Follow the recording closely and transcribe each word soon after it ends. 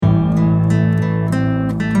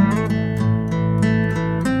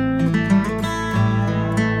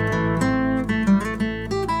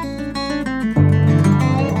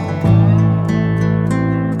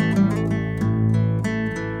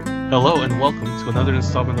welcome to another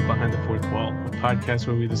installment of Behind the Fourth Wall, a podcast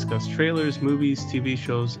where we discuss trailers, movies, TV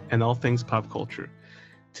shows, and all things pop culture.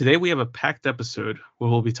 Today we have a packed episode where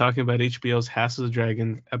we'll be talking about HBO's House of the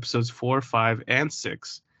Dragon, episodes 4, 5, and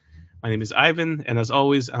 6. My name is Ivan, and as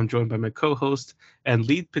always, I'm joined by my co-host and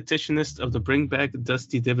lead petitionist of the Bring Back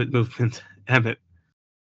Dusty Divot movement, Emmett.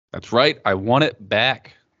 That's right. I want it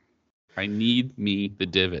back. I need me the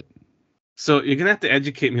divot. So you're going to have to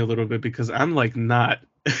educate me a little bit because I'm like not...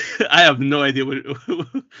 I have no idea what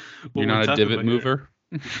You're not a divot mover?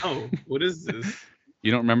 Oh, what is this?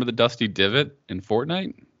 You don't remember the Dusty Divot in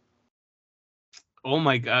Fortnite? Oh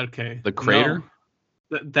my god, okay. The crater?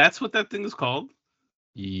 No. That's what that thing is called?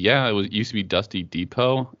 Yeah, it used to be Dusty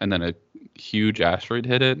Depot, and then a huge asteroid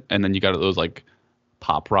hit it, and then you got those like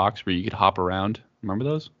pop rocks where you could hop around. Remember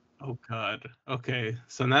those? Oh god. Okay.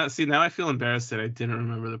 So now I feel embarrassed that I didn't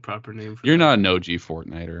remember the proper name for You're that. not an OG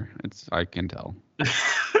Fortniter. I can tell.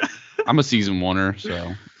 I'm a season oneer,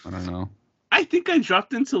 so I don't know. I think I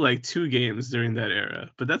dropped into like 2 games during that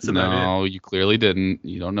era, but that's about it. No, you clearly didn't.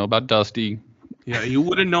 You don't know about Dusty. Yeah, you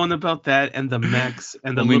would have known about that and the mechs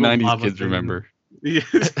and the Only little 90s lava kids thing. remember. Yeah.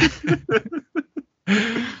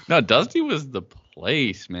 No, Dusty was the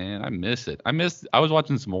place, man. I miss it. I was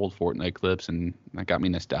watching some old Fortnite clips, and that got me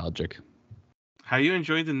nostalgic. How you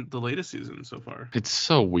enjoyed the latest season so far? It's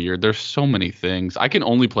so weird. There's so many things. I can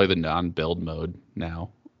only play the non-build mode now.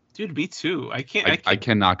 Dude, me too. I can't. I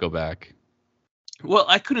cannot go back. Well,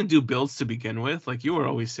 I couldn't do builds to begin with. Like you were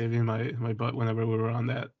always saving my butt whenever we were on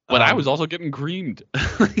that. But I was also getting creamed.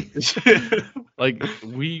 Like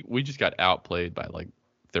we just got outplayed by like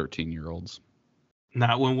 13-year-olds.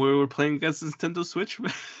 Not when we were playing against Nintendo Switch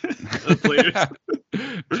players.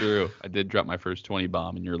 True. I did drop my first 20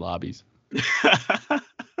 bomb in your lobbies.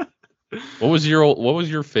 What was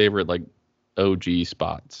your favorite like OG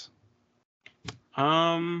spots?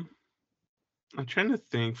 I'm trying to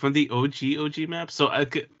think from the OG map. So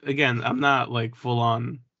I'm not like full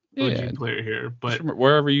on OG player here, but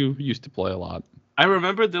wherever you used to play a lot. I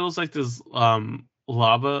remember there was like this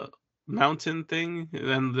lava mountain thing,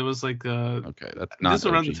 and there was like okay, that's not this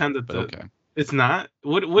around OG, the time that okay. It's not.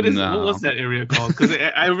 What was that area called? Because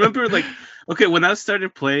I remember like when I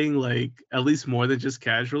started playing like at least more than just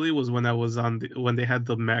casually was when I was when they had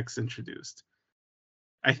the mechs introduced.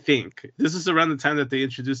 I think this is around the time that they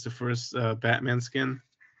introduced the first Batman skin.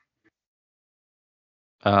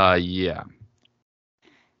 Yeah.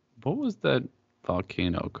 What was that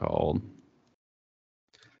volcano called?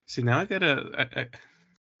 See, now I gotta.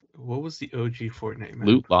 What was the OG Fortnite map?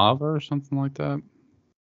 Loot Lava or something like that?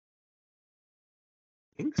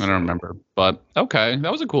 I don't remember, but okay,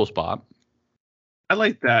 that was a cool spot. I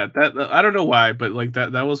like that. I don't know why, but like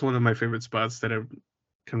that was one of my favorite spots that I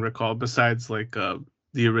can recall. Besides like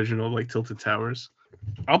the original like Tilted Towers.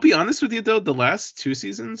 I'll be honest with you though, the last 2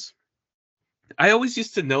 seasons, I always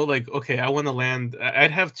used to know like, okay, I want to land.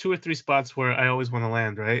 I'd have 2 or 3 spots where I always want to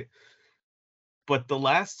land, right? But the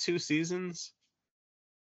last 2 seasons,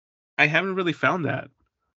 I haven't really found that.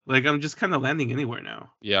 Like I'm just kind of landing anywhere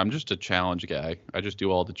now. Yeah, I'm just a challenge guy. I just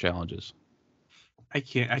do all the challenges. I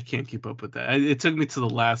can't keep up with that. It took me to the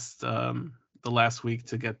last week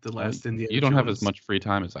to get the last Indiana You don't Jones. have as much free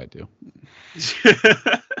time as I do.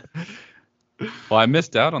 Well, I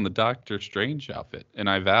missed out on the Doctor Strange outfit, and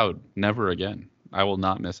I vowed never again. I will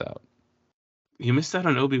not miss out. You missed out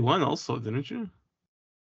on Obi-Wan also, didn't you?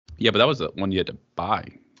 Yeah, but that was the one you had to buy.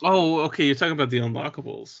 Oh, okay. You're talking about the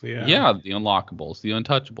unlockables. Yeah. Yeah, the unlockables, the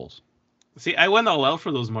untouchables. See, I went all out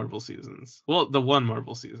for those Marvel seasons. Well, the one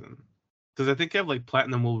Marvel season. Because I think I have like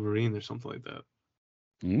Platinum Wolverine or something like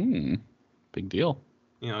that. Big deal.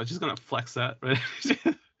 You know, just going to flex that, right?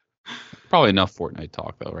 Probably enough Fortnite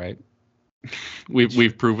talk, though, right?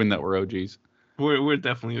 We've proven that we're OGs. We're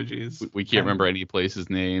definitely OGs. We can't remember any places'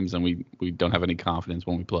 names, and we don't have any confidence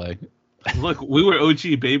when we play. Look, we were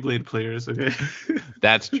OG Beyblade players, okay?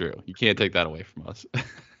 That's true. You can't take that away from us.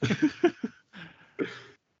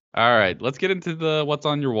 All right, let's get into the what's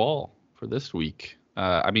on your wall for this week.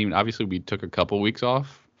 I mean, obviously we took a couple weeks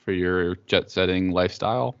off for your jet-setting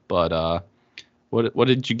lifestyle, but what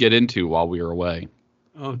did you get into while we were away?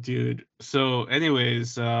 Oh, dude. So,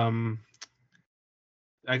 anyways, I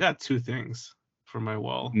got 2 things for my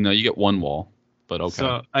wall. No, you get one wall. But okay.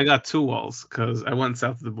 So I got 2 walls because I went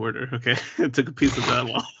south of the border. Okay, I took a piece of that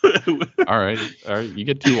wall. All right. You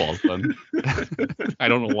get 2 walls then. I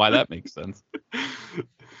don't know why that makes sense.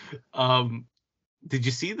 Did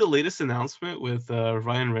you see the latest announcement with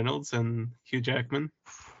Ryan Reynolds and Hugh Jackman?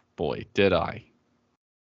 Boy, did I.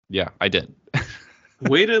 Yeah, I did.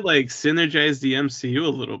 Way to like synergize the MCU a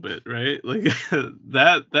little bit, right? Like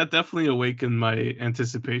that definitely awakened my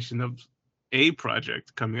anticipation of a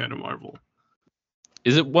project coming out of Marvel.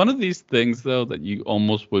 Is it one of these things though that you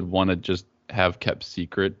almost would want to just have kept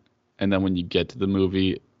secret, and then when you get to the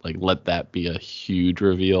movie, like let that be a huge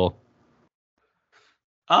reveal?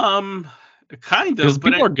 Kind Because of,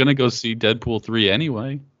 but people are gonna go see Deadpool 3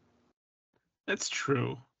 anyway. that's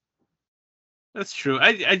true. That's true.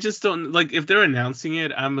 I just don't like if they're announcing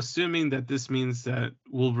it. I'm assuming that this means that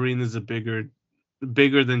Wolverine is a bigger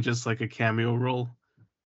than just like a cameo role.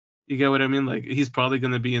 You get what I mean? Like he's probably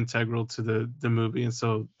going to be integral to the movie, and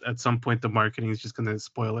so at some point the marketing is just going to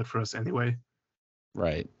spoil it for us anyway.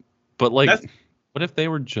 Right. But like, That's what if they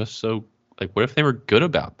were just so like? What if they were good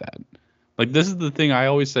about that? Like this is the thing I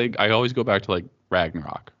always say. I always go back to like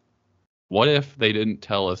Ragnarok. What if they didn't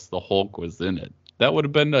tell us the Hulk was in it? That would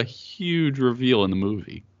have been a huge reveal in the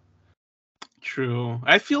movie. true.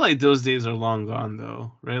 I feel like those days are long gone,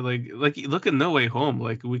 though, right? Like look at No Way Home.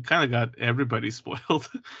 Like we kind of got everybody spoiled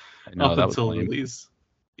I know up that was until lame. release.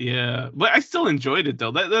 Yeah, but I still enjoyed it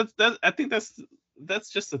though. That I think that's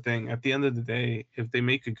just the thing. At the end of the day, if they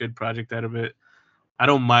make a good project out of it, I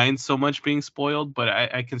don't mind so much being spoiled, but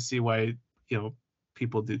I can see why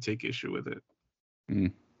people did take issue with it.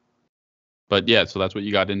 Mm. But yeah, so that's what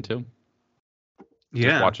you got into. Just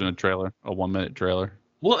Yeah. watching a trailer, a 1-minute trailer.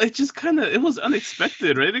 Well, it just it was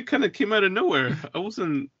unexpected, right? It kind of came out of nowhere. I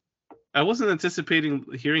wasn't anticipating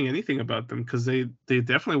hearing anything about them because they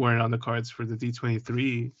definitely weren't on the cards for the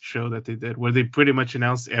D23 show that they did, where they pretty much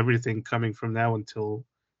announced everything coming from now until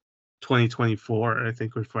 2024, I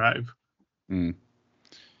think, or 5. Mm.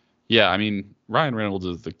 Yeah, I mean, Ryan Reynolds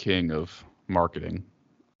is the king of marketing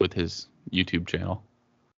with his YouTube channel.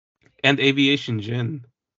 And Aviation Gin.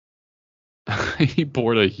 He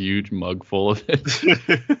poured a huge mug full of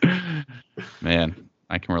it. Man,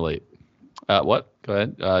 I can relate. What? Go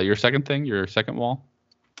ahead. Your second thing, your second wall.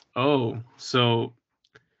 Oh, so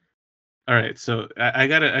all right. So I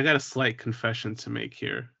got a slight confession to make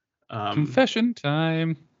here. Confession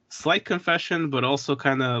time. Slight confession, but also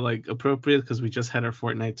kind of like appropriate because we just had our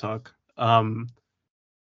Fortnite talk. I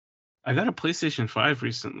got a PlayStation 5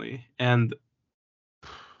 recently, and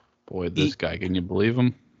boy, this guy, can you believe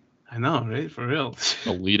him? I know, right? For real.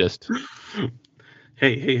 Elitist.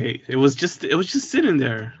 Hey. It was just sitting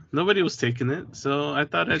there. Nobody was taking it. So I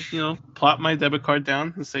thought I'd, plop my debit card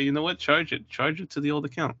down and say, you know what, charge it to the old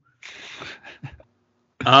account.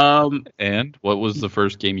 And what was the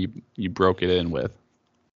first game you broke it in with?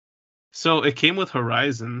 So it came with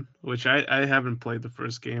Horizon, which I haven't played the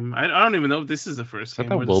first game. I don't even know if this is the first game. Is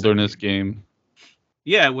that the wilderness game?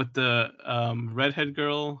 Yeah, with the redhead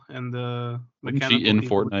girl and the mechanical. She in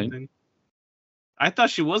Fortnite? Thing. I thought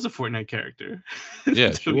she was a Fortnite character.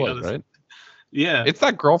 Yeah, she was, honest. Right? Yeah. It's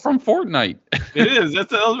that girl from Fortnite. It is.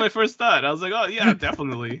 That was my first thought. I was like, oh yeah,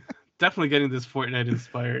 definitely. Definitely getting this Fortnite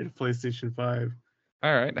inspired PlayStation 5.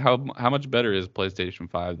 All right. How much better is PlayStation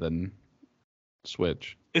 5 than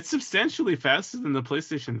Switch? It's substantially faster than the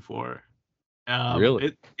PlayStation 4.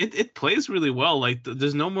 Really? It plays really well. Like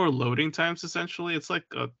there's no more loading times. Essentially, it's like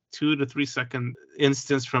a 2 to 3 second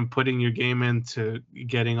instance from putting your game in to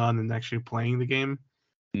getting on and actually playing the game.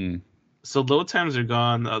 Mm. So load times are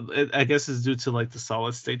gone. I guess it's due to like the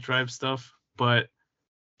solid state drive stuff. But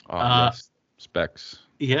yes, specs.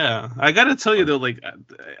 Yeah, I gotta tell you though, like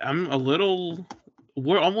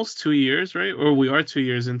we're almost 2 years, right? Or we are 2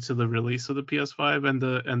 years into the release of the PS5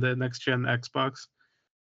 and the next gen Xbox.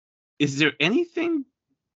 Is there anything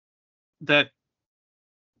that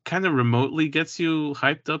kind of remotely gets you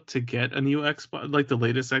hyped up to get a new Xbox, like the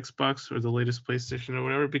latest Xbox or the latest PlayStation or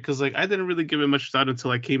whatever? Because like I didn't really give it much thought until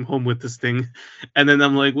I came home with this thing, and then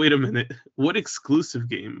I'm like, wait a minute, what exclusive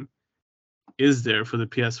game is there for the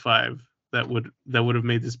PS5 that would have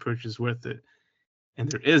made this purchase worth it? And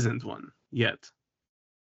there isn't one yet.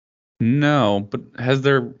 No, but has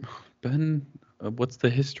there been? What's the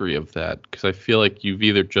history of that? Because I feel like you've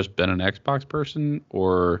either just been an Xbox person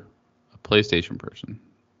or a PlayStation person,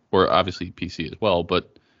 or obviously PC as well.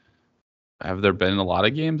 But have there been a lot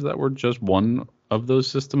of games that were just one of those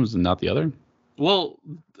systems and not the other? Well,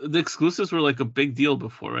 the exclusives were like a big deal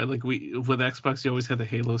before, right? Like with Xbox, you always had the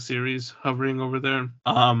Halo series hovering over there.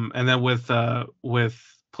 And then with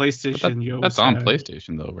PlayStation, that's on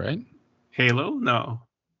PlayStation though, right? Halo? No.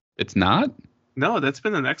 It's not? No, that's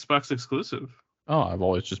been an Xbox exclusive. Oh, I've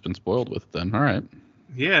always just been spoiled with it then. All right.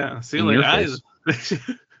 Yeah. See, like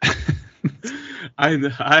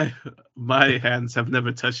my hands have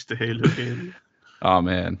never touched the Halo game. Oh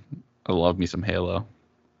man, I love me some Halo.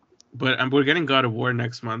 But we're getting God of War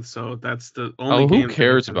next month, so that's the only. Who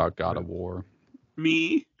cares about God of War?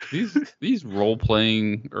 Me. These role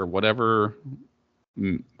playing or whatever.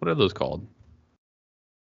 What are those called?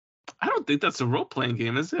 I don't think that's a role-playing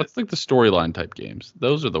game, is it? That's like the storyline type games.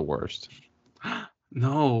 Those are the worst.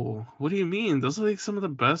 No. What do you mean? Those are like some of the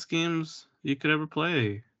best games you could ever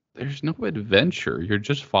play. There's no adventure. You're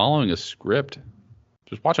just following a script.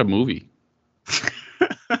 Just watch a movie.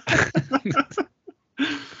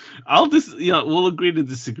 We'll agree to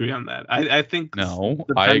disagree on that. I think no,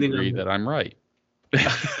 I agree that I'm right.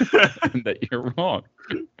 And that you're wrong.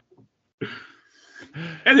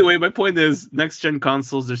 Anyway, my point is next gen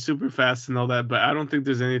consoles, they're super fast and all that, but I don't think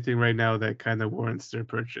there's anything right now that kind of warrants their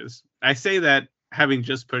purchase. I say that having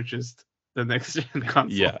just purchased the next gen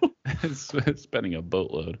console. Yeah. Spending a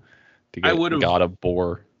boatload to get God of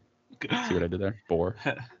Boar. See what I did there? Boar.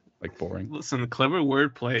 Like boring. Listen, clever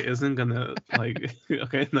wordplay isn't gonna like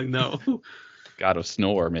okay, like no. God of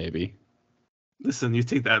Snore, maybe. Listen, you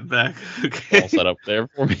take that back. Okay. All set up there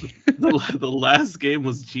for me. The last game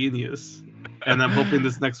was genius. And I'm hoping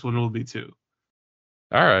this next one will be too.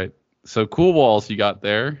 All right. So cool walls you got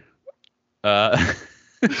there.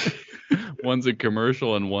 One's a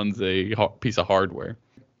commercial and one's a piece of hardware.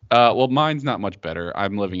 Well, mine's not much better.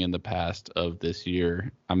 I'm living in the past of this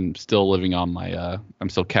year. I'm still living on my I'm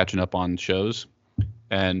still catching up on shows.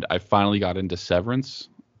 And I finally got into Severance.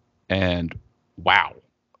 And wow,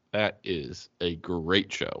 that is a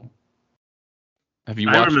great show. Have you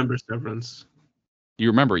watched? I remember Severance. You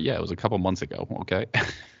remember? Yeah, it was a couple months ago. Okay.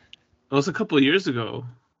 It was a couple of years ago.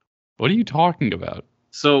 What are you talking about?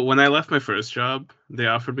 So when I left my first job, they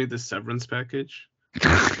offered me this severance package.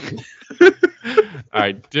 All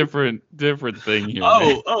right, different thing here.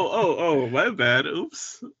 Oh, my bad.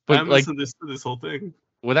 Oops. But I misunderstood this whole thing.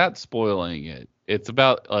 Without spoiling it, it's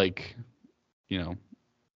about like,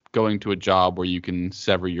 going to a job where you can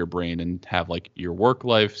sever your brain and have like your work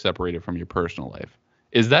life separated from your personal life.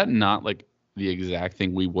 Is that not like the exact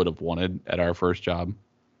thing we would have wanted at our first job?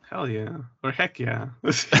 Hell yeah. Or heck yeah.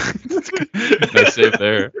 Nice save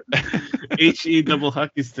there. HE double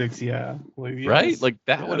hockey sticks, yeah. Like, yes, right? Like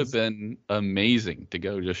that would have been amazing to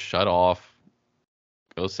go just shut off,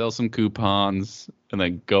 go sell some coupons, and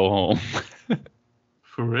then go home.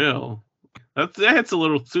 For real. That's a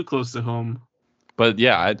little too close to home. But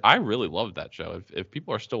yeah, I really loved that show. If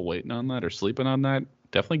people are still waiting on that or sleeping on that,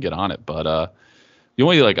 definitely get on it. But the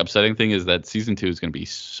only like upsetting thing is that season 2 is going to be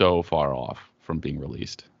so far off from being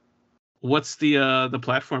released. What's the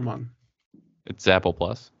platform on? It's Apple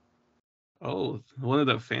Plus. Oh, one of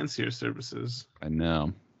the fancier services. I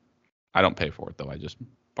know. I don't pay for it though. I just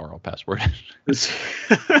borrow a password.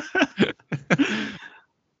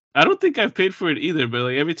 I don't think I've paid for it either, but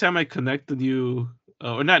like every time I connect the new,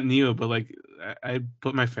 or not new, but like I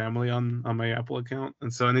put my family on my Apple account,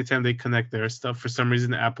 and so anytime they connect their stuff, for some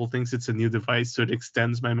reason Apple thinks it's a new device, so it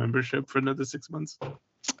extends my membership for another 6 months.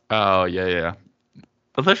 Oh yeah.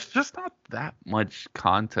 But there's just not that much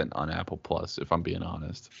content on Apple Plus, if I'm being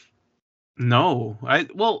honest. No,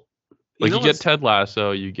 you get Ted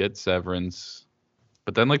Lasso, you get Severance,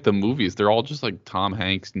 but then like the movies, they're all just like Tom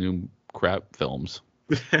Hanks' new crap films.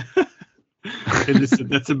 Hey, listen,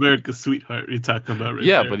 that's America's Sweetheart you're talking about right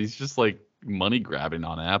Yeah, there. but he's just like money grabbing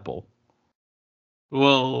on Apple.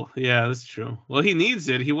 Well, yeah, that's true. Well, he needs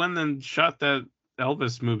it. He went and shot that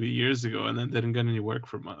Elvis movie years ago and then didn't get any work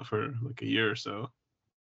for like a year or so.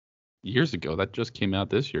 Years ago? That just came out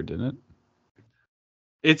this year, didn't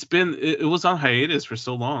it? It was on hiatus for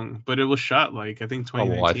so long, but it was shot like I think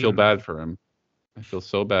 2019. Oh, well, I feel bad for him. I feel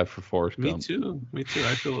so bad for Forrest Gump. Me too.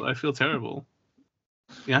 I feel terrible.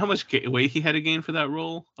 You know how much weight he had to gain for that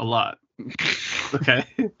role? A lot. Okay.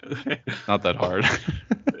 Not that hard.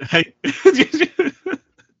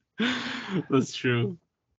 That's true.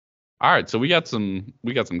 All right, so we got some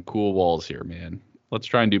cool walls here, man. Let's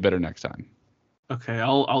try and do better next time. Okay,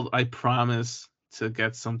 I promise to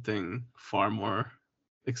get something far more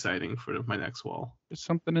exciting for my next wall. There's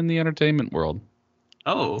something in the entertainment world.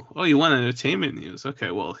 Oh, you want entertainment news?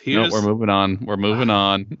 Okay, well No, we're moving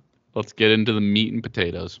on. Let's get into the meat and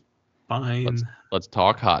potatoes. Fine. Let's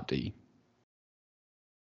talk Hot D.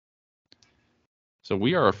 So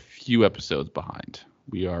we are a few episodes behind.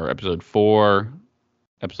 We are episode 4,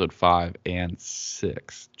 episode 5, and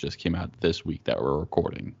 6 just came out this week that we're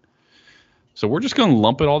recording. So we're just going to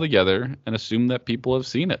lump it all together and assume that people have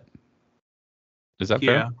seen it. Is that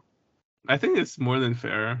fair? Yeah. I think it's more than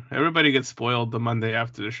fair. Everybody gets spoiled the Monday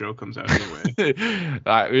after the show comes out anyway.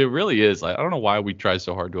 It really is. I don't know why we try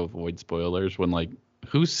so hard to avoid spoilers when, like,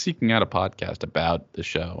 who's seeking out a podcast about the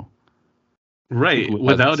show? Right,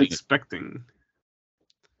 without expecting.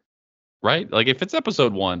 Right? Like, if it's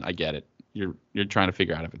episode 1, I get it. You're trying to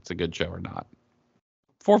figure out if it's a good show or not.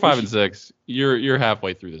 4, 5, and 6, you're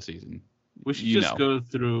halfway through the season. We should just go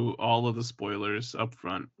through all of the spoilers up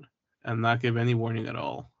front. and not give any warning at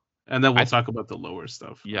all. And then we'll talk about the lower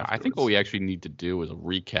stuff. Yeah, afterwards. I think what we actually need to do is a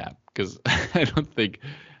recap, because I don't think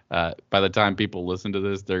by the time people listen to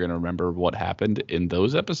this, they're going to remember what happened in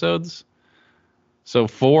those episodes. So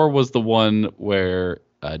 4 was the one where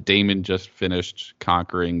Daemon just finished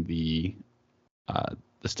conquering the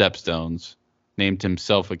Stepstones, named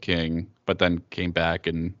himself a king, but then came back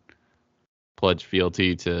and pledged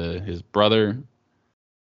fealty to his brother.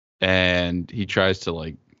 And he tries to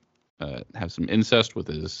like have some incest with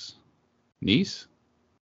his niece,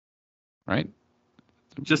 right?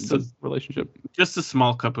 Just a relationship. Just a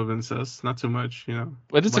small cup of incest, not too much,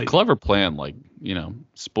 But it's a clever plan, like,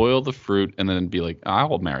 spoil the fruit and then be like,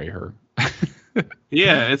 I'll marry her.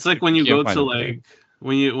 Yeah, it's like when you go to like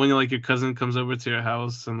when like your cousin comes over to your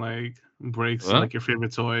house and like breaks like your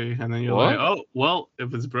favorite toy, and then you're like, oh well,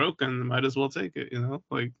 if it's broken, might as well take it,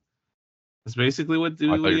 like that's basically what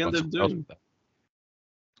we end up doing.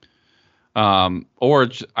 Or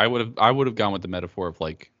I would have gone with the metaphor of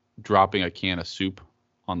like dropping a can of soup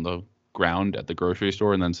on the ground at the grocery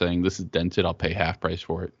store and then saying, this is dented, I'll pay half price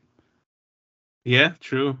for it. Yeah,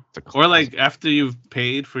 true. Or like after you've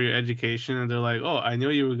paid for your education and they're like, oh, I knew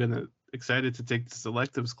you were excited to take this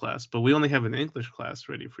electives class, but we only have an English class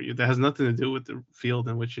ready for you. That has nothing to do with the field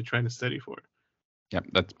in which you're trying to study for. Yeah,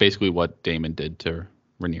 that's basically what Daemon did to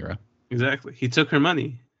Rhaenyra. Exactly. He took her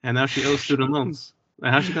money and now she owes student loans.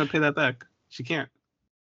 And how's she going to pay that back? She can't.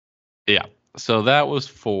 Yeah. So that was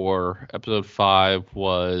 4. Episode 5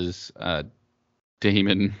 was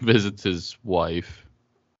Daemon visits his wife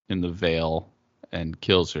in the Vale and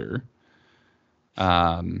kills her.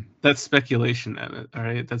 That's speculation at it. All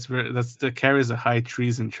right, that carries a high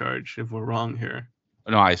treason charge if we're wrong here.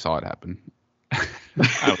 No, I saw it happen.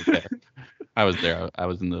 I was there. I was there.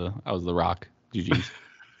 I was the Rock. GG's.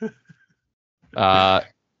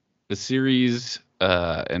 The series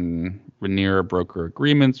and Rhaenyra broker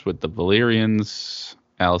agreements with the Valyrians.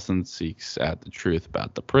 Alicent seeks out the truth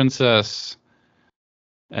about the princess,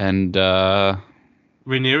 and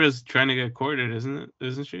Rhaenyra's trying to get courted,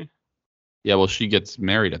 isn't she? Yeah, well, she gets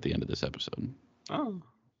married at the end of this episode. Oh,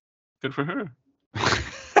 good for her.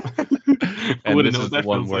 And this is the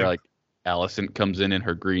one where like Alicent comes in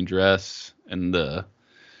her green dress, and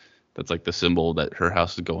that's like the symbol that her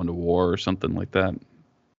house is going to war or something like that.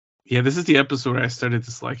 Yeah, this is the episode where I started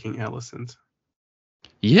disliking Alicent.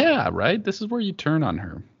 Yeah, right? This is where you turn on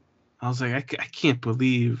her. I was like, I can't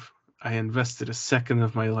believe I invested a second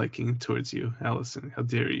of my liking towards you, Alicent. How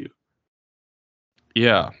dare you?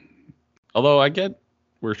 Yeah. Although I get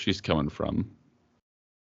where she's coming from.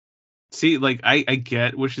 See, like, I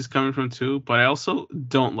get where she's coming from too, but I also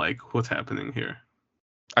don't like what's happening here.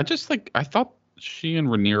 I thought she and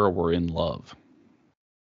Rhaenyra were in love.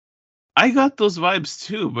 I got those vibes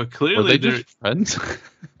too, but clearly were they just friends?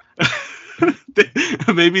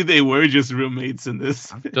 Maybe they were just roommates in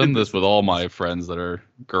this. I've done this with all my friends that are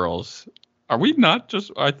girls. Are we not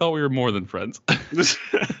just? I thought we were more than friends.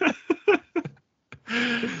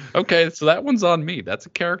 Okay, so that one's on me. That's a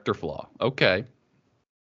character flaw. Okay.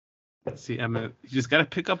 See, Emma, you just gotta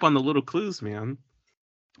pick up on the little clues, man.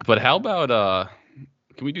 But how about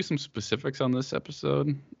can we do some specifics on this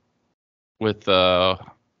episode with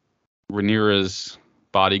Rhaenyra's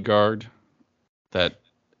bodyguard that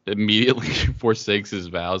immediately forsakes his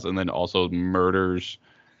vows and then also murders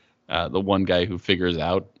the one guy who figures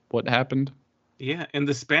out what happened? Yeah, in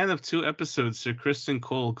the span of 2 episodes, Sir Criston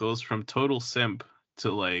Cole goes from total simp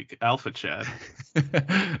to like alpha Chad.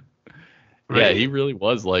 Right? Yeah, he really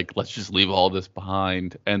was like, let's just leave all this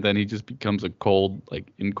behind, and then he just becomes a cold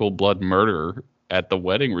blood murderer at the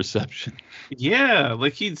wedding reception. Yeah,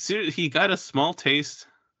 like he got a small taste,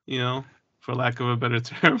 for lack of a better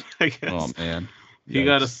term, I guess. Oh man, he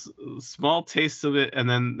got a small taste of it, and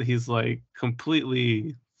then he's like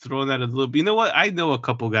completely thrown out of the loop. You know what? I know a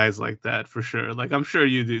couple guys like that for sure. Like I'm sure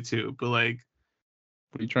you do too. But like,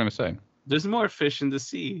 what are you trying to say? There's more fish in the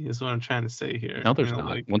sea, is what I'm trying to say here. No, there's not.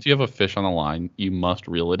 Like, once you have a fish on the line, you must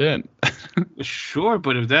reel it in. Sure,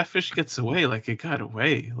 but if that fish gets away, like it got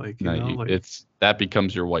away, that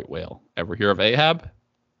becomes your white whale. Ever hear of Ahab?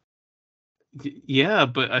 Yeah,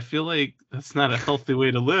 but I feel like that's not a healthy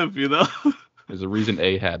way to live, There's a reason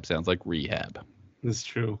Ahab sounds like rehab. That's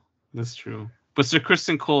true. But Sir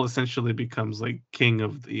Criston Cole essentially becomes like king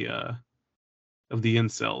of the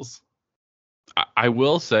incels. I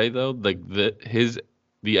will say though, like the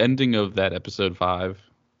ending of that episode 5,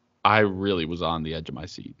 I really was on the edge of my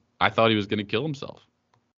seat. I thought he was going to kill himself.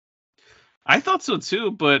 I thought so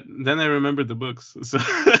too, but then I remembered the books. So.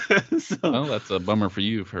 Well, that's a bummer for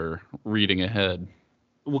you for reading ahead.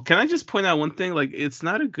 Well, can I just point out one thing? Like, it's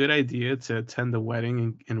not a good idea to attend a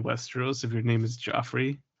wedding in Westeros if your name is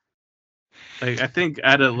Joffrey. Like, I think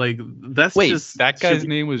at a like that's Wait, just that should guy's be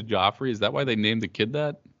name was Joffrey. Is that why they named the kid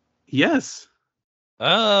that? yes.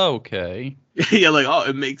 Oh, okay. Yeah, like oh,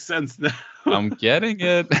 it makes sense now. I'm getting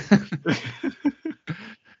it.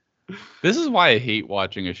 This is why I hate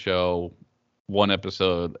watching a show one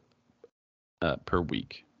episode per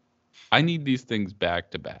week. I need these things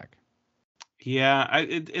back to back. Yeah,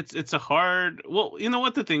 it's a hard. Well, you know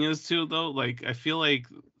what the thing is too, though. Like, I feel like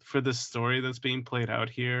for the story that's being played out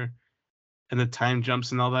here and the time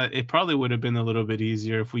jumps and all that, it probably would have been a little bit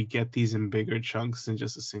easier if we get these in bigger chunks than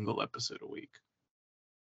just a single episode a week.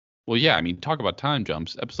 Well, yeah, I mean, talk about time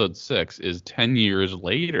jumps. Episode 6 is 10 years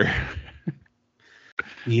later, which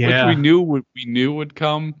Yeah, we knew would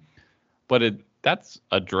come, but that's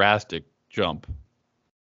a drastic jump.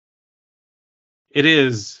 it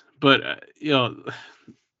is. But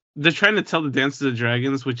they're trying to tell the Dance of the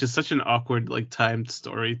Dragons, which is such an awkward like timed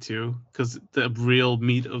story too, because the real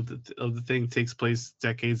meat of the thing takes place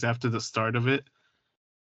decades after the start of it.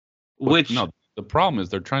 But Which no, the problem is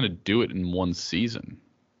they're trying to do it in one season.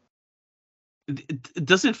 it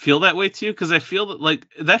doesn't feel that way to you, because I feel that like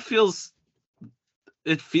that feels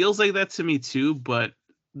it feels like that to me too. But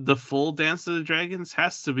the full Dance of the Dragons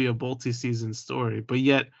has to be a multi-season story, but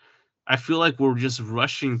yet I feel like we're just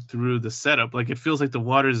rushing through the setup. Like it feels like the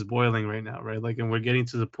water is boiling right now, right? Like, and we're getting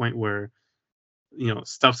to the point where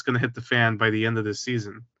stuff's gonna hit the fan by the end of this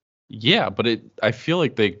season. Yeah, but I feel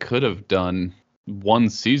like they could have done one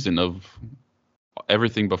season of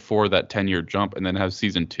everything before that 10-year jump and then have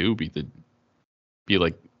season 2 be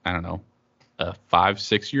like, I don't know, a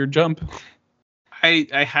 5-6 year jump.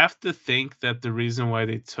 I have to think that the reason why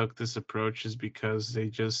they took this approach is because they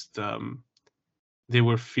just they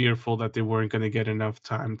were fearful that they weren't going to get enough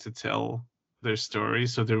time to tell their story,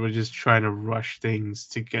 so they were just trying to rush things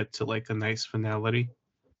to get to like a nice finality.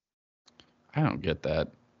 I don't get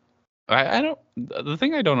that. I don't. The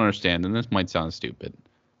thing I don't understand, and this might sound stupid,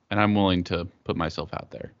 and I'm willing to put myself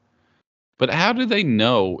out there, but how do they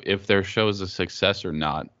know if their show is a success or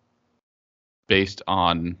not based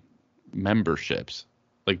on memberships?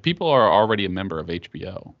 Like, people are already a member of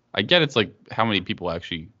HBO. I get it's like how many people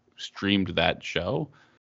actually streamed that show.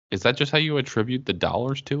 Is that just how you attribute the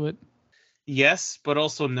dollars to it? Yes, but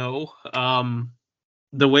also no.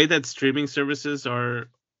 The way that streaming services are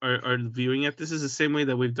viewing it, this is the same way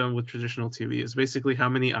that we've done with traditional TV. Is basically how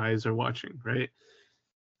many eyes are watching, right?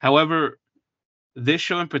 However, this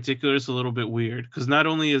show in particular is a little bit weird because not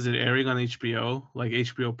only is it airing on HBO, like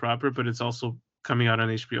HBO proper, but it's also coming out on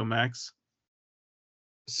HBO Max.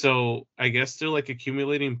 So I guess they're like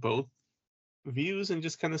accumulating both views and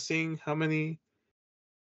just kind of seeing how many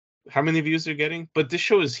views they're getting. But this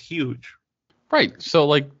show is huge. Right. So,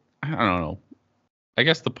 like, I don't know. I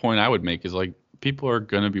guess the point I would make is like people are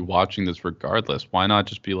going to be watching this regardless. Why not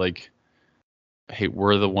just be like, hey,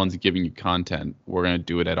 we're the ones giving you content. We're going to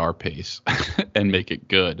do it at our pace and make it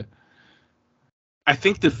good. I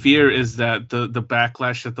think the fear is that the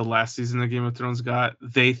backlash that the last season of Game of Thrones got,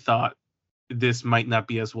 they thought this might not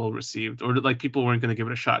be as well received, or like people weren't going to give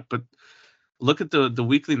it a shot. But look at the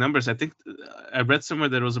weekly numbers. I think I read somewhere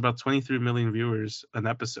that it was about 23 million viewers an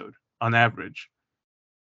episode on average.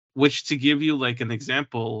 Which, to give you like an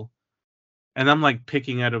example, and I'm like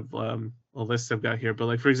picking out of a list I've got here, but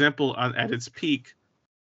like for example, at its peak,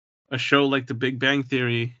 a show like The Big Bang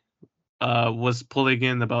Theory was pulling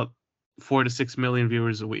in about 4 to 6 million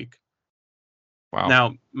viewers a week. Wow.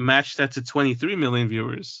 Now match that to 23 million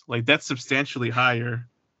viewers, like that's substantially higher.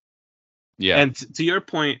 Yeah. And to your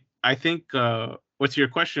point, I think what's your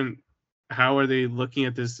question? How are they looking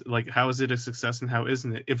at this? Like, how is it a success and how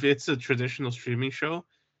isn't it? If it's a traditional streaming show,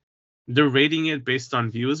 they're rating it based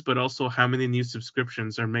on views, but also how many new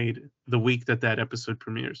subscriptions are made the week that episode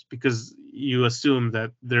premieres, because you assume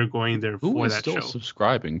that they're going there Who for is that still show.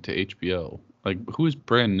 subscribing to HBO? Like, who's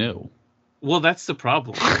brand new? Well, that's the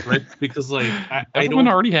problem, right? Because like Everyone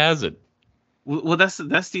already has it. Well, that's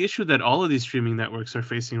the issue that all of these streaming networks are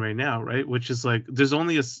facing right now, right? Which is like there's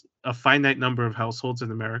only a finite number of households in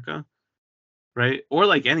America, right? Or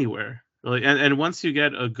like anywhere. Like, and once you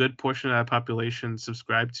get a good portion of that population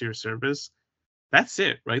subscribed to your service, that's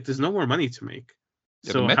it, right? There's no more money to make.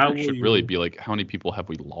 Yeah, the So how metric will should you really be like, how many people have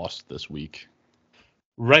we lost this week?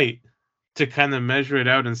 right to kind of measure it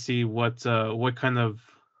out and see what kind of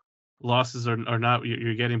losses are not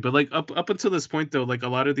you're getting. But like up until this point though, like a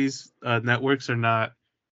lot of these networks are not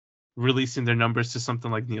releasing their numbers to something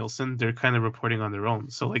like Nielsen. They're kind of reporting on their own.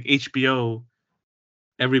 So like HBO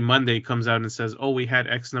every Monday comes out and says, "Oh, we had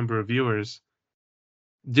X number of viewers."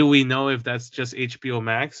 Do we know if that's just HBO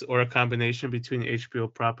Max or a combination between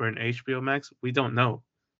HBO proper and HBO Max? We don't know.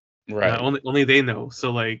 Right. Only they know.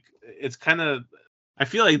 So like, it's kind of. I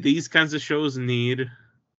feel like these kinds of shows need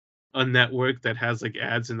a network that has like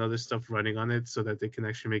ads and other stuff running on it, so that they can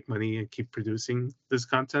actually make money and keep producing this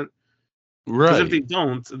content. Because if they Right.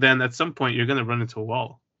 don't, then at some point you're gonna run into a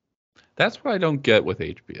wall. That's what I don't get with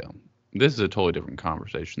HBO. This is a totally different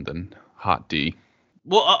conversation than Hot D.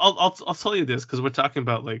 Well, I'll tell you this, because we're talking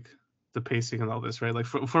about like the pacing and all this, right? Like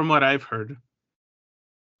from what I've heard,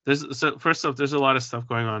 first off, there's a lot of stuff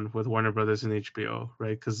going on with Warner Brothers and HBO,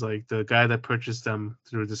 right? Because like the guy that purchased them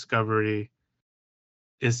through Discovery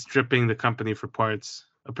is stripping the company for parts.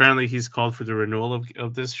 Apparently, he's called for the renewal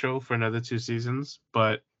of this show for another 2 seasons,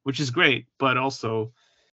 but which is great. But also,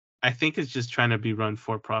 I think it's just trying to be run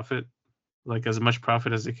for profit, like as much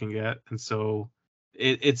profit as it can get. And so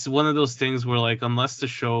it's one of those things where like unless the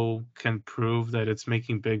show can prove that it's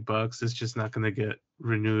making big bucks, it's just not going to get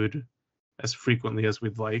renewed as frequently as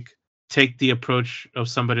we'd like. Take the approach of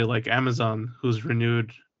somebody like Amazon, who's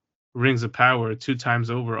renewed Rings of Power 2 times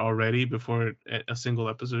over already before a single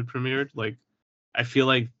episode premiered. Like, I feel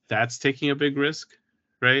like that's taking a big risk,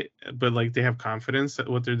 right? But like they have confidence that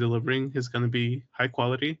what they're delivering is going to be high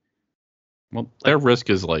quality. Well, Like, their risk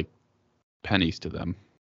is like pennies to them.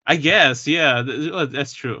 I guess, yeah,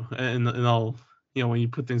 that's true. And all, when you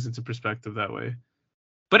put things into perspective that way.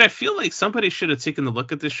 But I feel like somebody should have taken a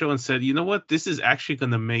look at this show and said, you know what, this is actually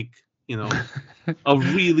going to make, a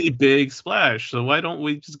really big splash. So why don't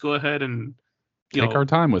we just go ahead and, take our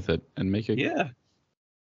time with it and make it, yeah,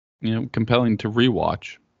 compelling to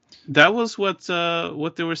rewatch. That was what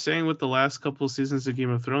they were saying with the last couple of seasons of Game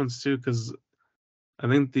of Thrones too, because I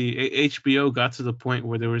think the HBO got to the point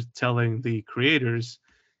where they were telling the creators,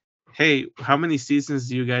 hey, how many seasons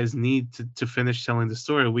do you guys need to finish telling the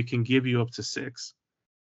story? We can give you up to 6.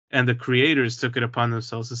 And the creators took it upon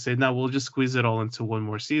themselves to say, no, we'll just squeeze it all into one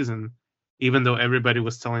more season, even though everybody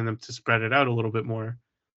was telling them to spread it out a little bit more.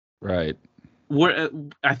 Right.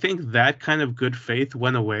 I think that kind of good faith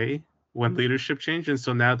went away when leadership changed. And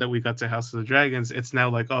so now that we got to House of the Dragons, it's now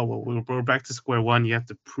like, oh, well, we're back to square one. You have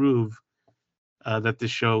to prove that the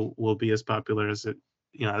show will be as popular as it,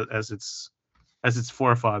 as its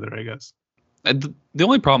forefather, I guess. And the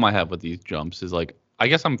only problem I have with these jumps is like, I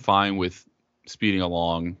guess I'm fine with speeding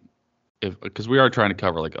along because we are trying to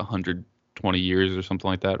cover like 120 years or something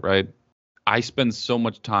like that, right? I spend so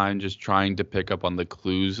much time just trying to pick up on the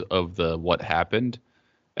clues of what happened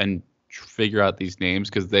and figure out these names,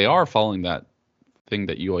 because they are following that thing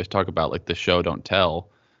that you always talk about, like the show don't tell.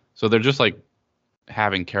 So they're just like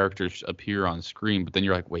having characters appear on screen, but then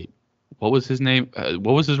you're like, wait, what was his name?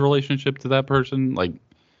 What was his relationship to that person? Like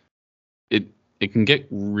it can get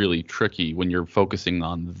really tricky when you're focusing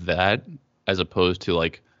on that as opposed to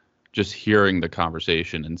like just hearing the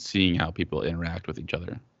conversation and seeing how people interact with each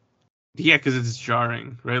other. Yeah, because it's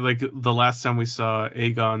jarring, right? Like the last time we saw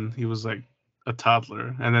Aegon, he was like a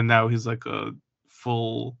toddler, and then now he's like a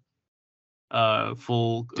full he's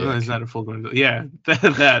not a full grown, yeah,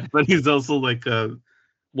 that, but he's also like a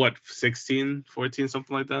 16, 14,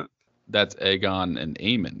 something like that. That's Aegon and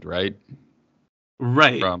Aemond, right?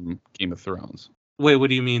 Right. From Game of Thrones. Wait, what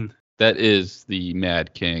do you mean? That is the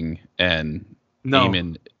Mad King, and no.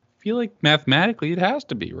 Aemond. I feel like mathematically it has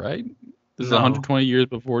to be, right? This is 120 years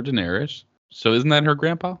before Daenerys. So isn't that her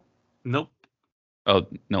grandpa? Nope. Oh,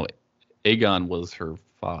 no. Aegon was her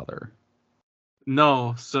father.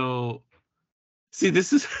 No, so see,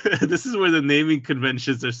 this is where the naming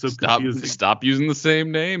conventions are so confusing. Stop using the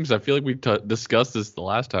same names. I feel like we discussed this the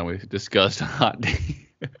last time we discussed Hot D.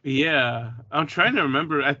 Yeah, I'm trying to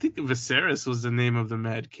remember. I think Viserys was the name of the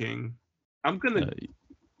Mad King. I'm gonna.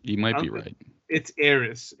 You might be right. It's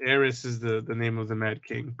Aerys. Aerys is the name of the Mad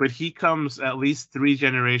King, but he comes at least 3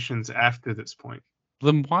 generations after this point.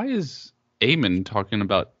 Then why is Aemond talking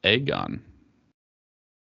about Aegon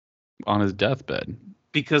on his deathbed?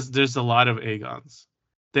 Because there's a lot of Aegons.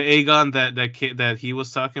 The Aegon that he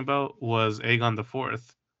was talking about was Aegon IV.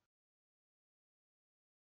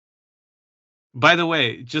 By the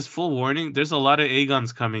way, just full warning, there's a lot of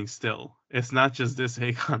Aegons coming still. It's not just this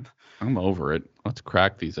Aegon. I'm over it. Let's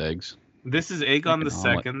crack these eggs. This is Aegon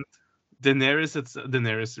II.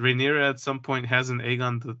 Rhaenyra at some point has an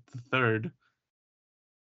Aegon the III.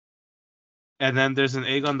 And then there's an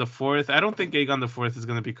Aegon IV. I don't think Aegon IV is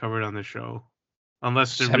going to be covered on the show.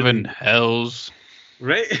 Unless they're 7 hells.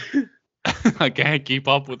 Right? I can't keep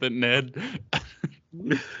up with it, Ned.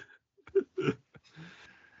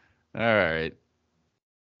 All right.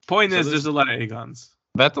 Point is, there's a lot of Aegons.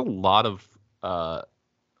 That's a lot of.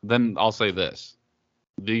 Then I'll say this: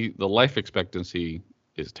 the life expectancy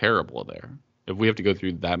is terrible there. If we have to go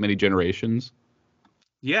through that many generations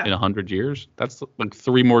Yeah. in 100 years, that's like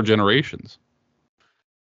 3 more generations.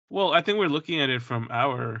 Well, I think we're looking at it from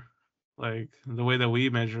our, like, the way that we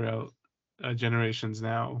measure out generations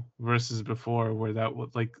now versus before, where that was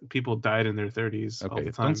like people died in their 30s all the Okay,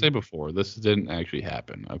 time. don't say before. This didn't actually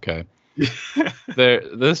happen. Okay,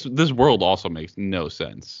 this world also makes no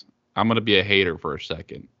sense. I'm gonna be a hater for a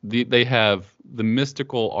second. They have the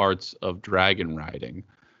mystical arts of dragon riding,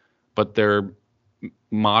 but their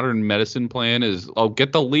modern medicine plan is, oh,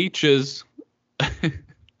 get the leeches.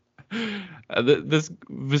 This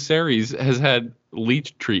Viserys has had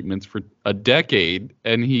leech treatments for a decade,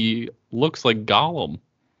 and he looks like Gollum.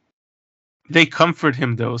 They comfort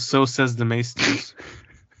him though, so says the Maesters.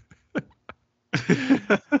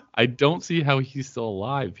 I don't see how he's still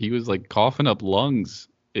alive. He was like coughing up lungs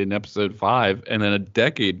in episode 5, and then a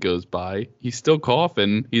decade goes by. He's still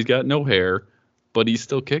coughing. He's got no hair, but he's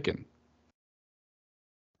still kicking.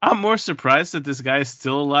 I'm more surprised that this guy is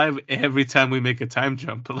still alive every time we make a time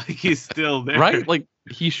jump. Like, he's still there. Right? Like,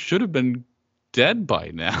 he should have been dead by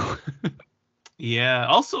now. Yeah.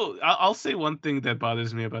 Also, I'll say one thing that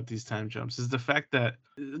bothers me about these time jumps is the fact that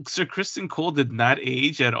Sir Kristen Cole did not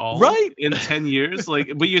age at all in 10 years.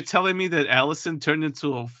 Like, but you're telling me that Allison turned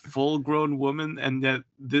into a full-grown woman and that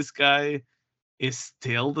this guy is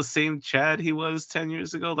still the same Chad he was 10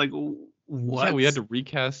 years ago? Like, what? Yeah, we had to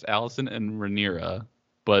recast Allison and Rhaenyra,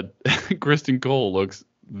 but Kristen Cole looks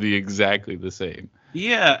exactly the same.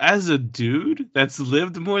 Yeah, as a dude that's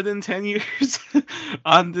lived more than 10 years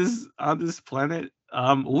on this planet,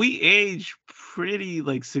 we age pretty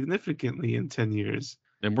like significantly in 10 years.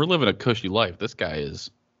 And we're living a cushy life. This guy is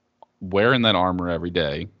wearing that armor every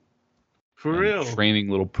day. For real. Training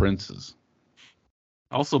little princes.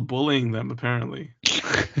 Also bullying them, apparently.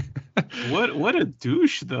 What a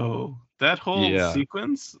douche, though. That whole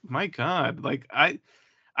sequence, my God. Like, I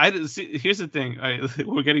see, here's the thing.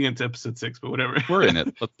 We're getting into episode 6, but whatever. We're in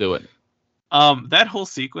it. Let's do it. That whole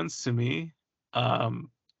sequence to me,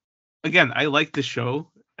 again, I like the show,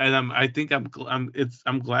 and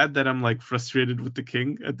I'm glad that I'm like frustrated with the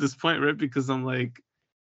king at this point, right? Because I'm like,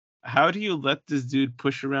 how do you let this dude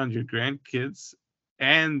push around your grandkids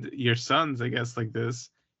and your sons, I guess, like this,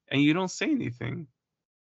 and you don't say anything?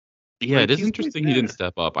 Yeah, Like, it is he's interesting right he didn't there.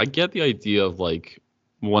 step up. I get the idea of like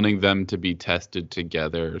wanting them to be tested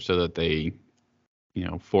together so that they,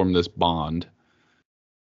 form this bond.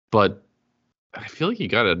 But I feel like you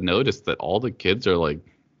got to notice that all the kids are like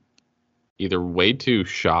either way too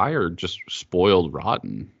shy or just spoiled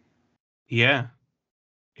rotten. Yeah.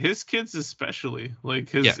 His kids especially, like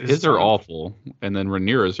his are son. awful, and then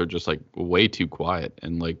Rhaenyra's are just like way too quiet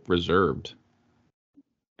and like reserved.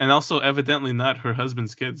 And also evidently not her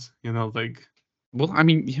husband's kids, like. Well, I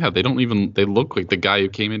mean, yeah, they look like the guy who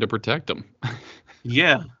came in to protect them.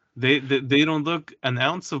 Yeah, they don't look an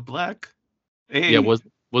ounce of black. Yeah, was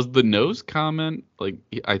the nose comment like,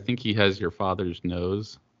 I think he has your father's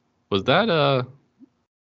nose? Was that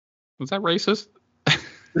racist?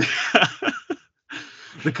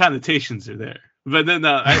 The connotations are there, but then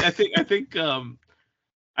I think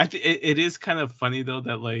it is kind of funny though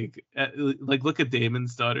that like look at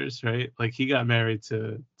Daemon's daughters, right? Like, he got married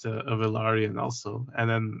to a Velaryon also, and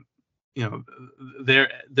then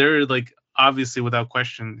they're like obviously without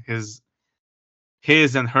question his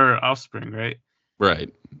and her offspring, right?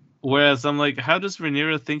 Right. Whereas I'm like, how does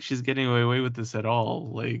Rhaenyra think she's getting away with this at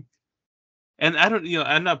all? Like, and I don't,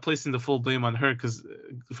 I'm not placing the full blame on her, because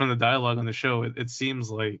from the dialogue on the show, it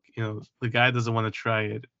seems like, the guy doesn't want to try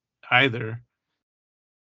it either.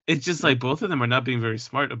 It's just like both of them are not being very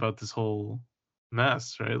smart about this whole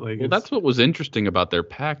mess, right? Like, well, that's what was interesting about their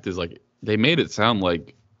pact is like they made it sound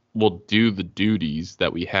like we'll do the duties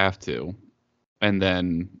that we have to, and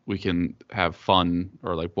then we can have fun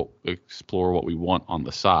or like explore what we want on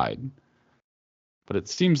the side. But it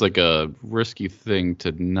seems like a risky thing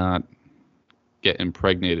to not get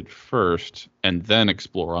impregnated first and then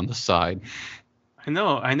explore on the side. I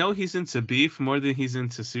know he's into beef more than he's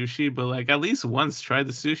into sushi, but like at least once try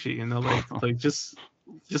the sushi, like just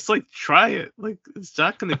like try it. Like, it's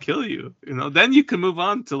not gonna kill you, then you can move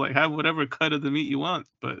on to like have whatever cut of the meat you want.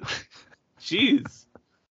 But jeez.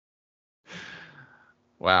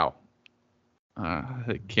 Wow.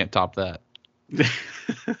 I can't top that.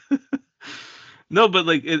 No, but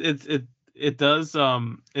like it does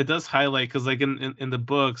highlight, because like in the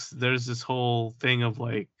books there's this whole thing of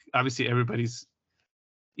like, obviously everybody's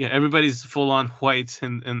full on white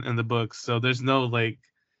in the books, so there's no like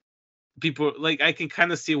people, like I can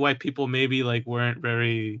kind of see why people maybe like weren't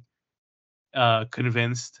very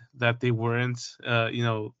convinced that they weren't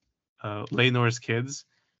Laenor's kids,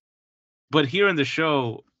 But here in the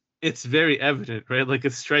show, it's very evident, right? Like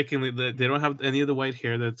it's strikingly that they don't have any of the white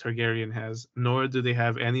hair that Targaryen has, nor do they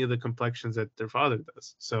have any of the complexions that their father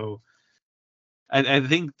does. So I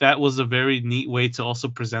think that was a very neat way to also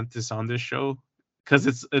present this on this show,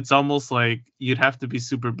 because it's almost like you'd have to be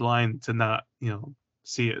super blind to not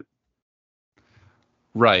see it.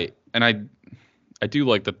 Right. And I do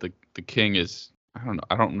like that the king is,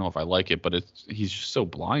 I don't know if I like it, but he's just so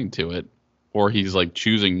blind to it, or he's like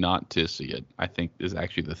choosing not to see it, I think is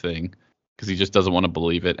actually the thing, because he just doesn't want to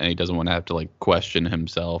believe it, and he doesn't want to have to like question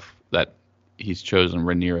himself that he's chosen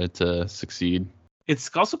Rhaenyra to succeed. It's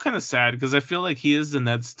also kind of sad because I feel like he is the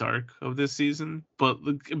Ned Stark of this season, but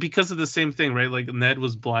because of the same thing, right? Like Ned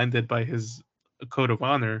was blinded by his code of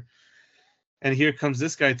honor, and here comes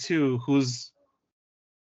this guy too, who's,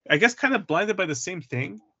 I guess, kind of blinded by the same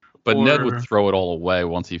thing. But Ned would throw it all away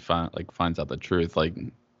once he finds out the truth. Like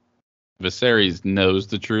Viserys knows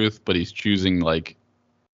the truth, but he's choosing like,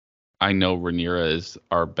 I know Rhaenyra is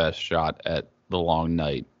our best shot at the Long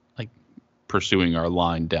Night, like pursuing our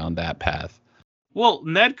line down that path. Well,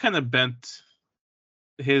 Ned kind of bent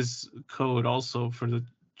his code also for the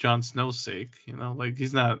Jon Snow's sake, like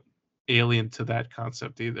he's not alien to that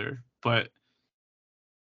concept either. But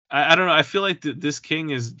I don't know. I feel like this king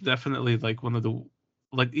is definitely like one of the,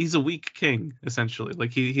 like he's a weak king essentially.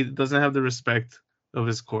 Like he doesn't have the respect of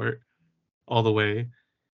his court all the way.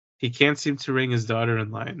 He can't seem to ring his daughter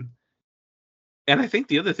in line. And I think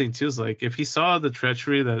the other thing too is like if he saw the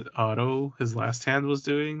treachery that Otto, his last hand, was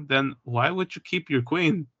doing, then why would you keep your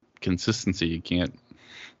queen? Consistency, you can't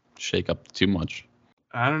shake up too much.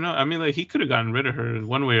 I don't know. I mean, like he could have gotten rid of her in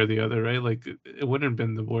one way or the other, right? Like it wouldn't have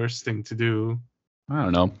been the worst thing to do. I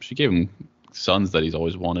don't know. She gave him sons that he's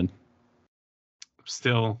always wanted.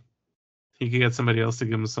 Still, he could get somebody else to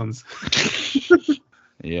give him sons.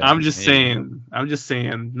 Yeah. I'm just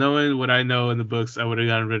saying. Knowing what I know in the books, I would have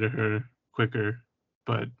gotten rid of her quicker.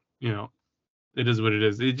 But it is what it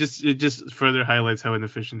is. It just further highlights how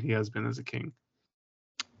inefficient he has been as a king.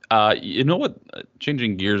 You know what?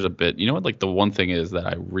 Changing gears a bit. You know what? Like the one thing is that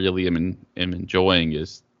I really am enjoying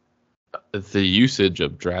is the usage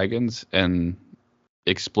of dragons and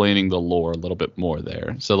explaining the lore a little bit more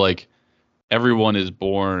there. So like everyone is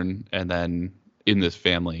born and then in this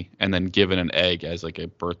family and then given an egg as like a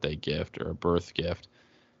birthday gift or a birth gift,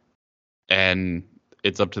 and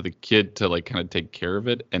it's up to the kid to like kind of take care of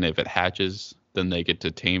it, and if it hatches then they get to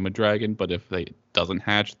tame a dragon, but if it doesn't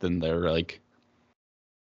hatch then they're like,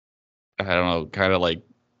 I don't know, kind of like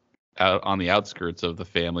out on the outskirts of the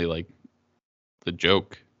family, like the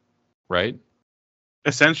joke, right?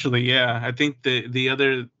 Essentially, yeah. I think the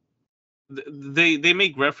other, they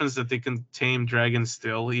make reference that they can tame dragons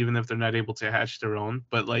still, even if they're not able to hatch their own.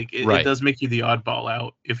 But like it does make you the oddball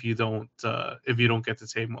out if you don't get to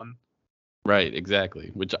tame one. Right, exactly.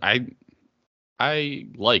 Which I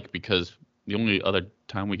like, because the only other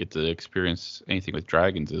time we get to experience anything with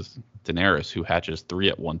dragons is Daenerys, who hatches 3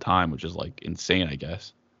 at one time, which is like insane, I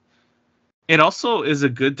guess. It also is a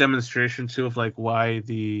good demonstration too of like why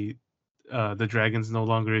the dragons no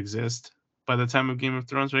longer exist by the time of Game of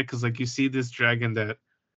Thrones, right? Because like you see this dragon that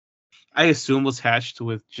I assume was hatched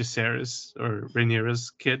with Jacaerys or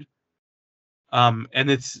Rhaenyra's kid, and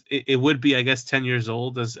it would be, I guess, 10 years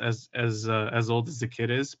old as old as the kid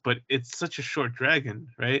is, but it's such a short dragon,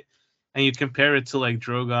 right? And you compare it to like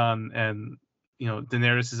Drogon and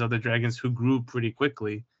Daenerys' other dragons who grew pretty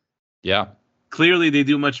quickly. Yeah. Clearly they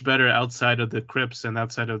do much better outside of the crypts and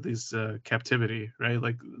outside of these captivity, right?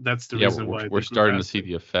 Like that's the reason why we're starting to see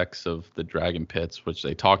the effects of the dragon pits, which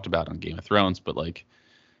they talked about on Game of Thrones, but like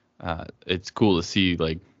it's cool to see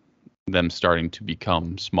like them starting to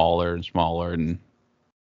become smaller and smaller and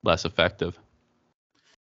less effective.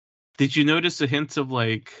 Did you notice a hint of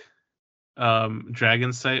like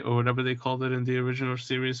dragon sight or whatever they called it in the original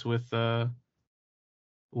series with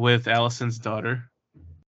Alicent's daughter?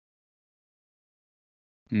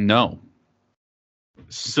 No.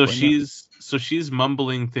 So she's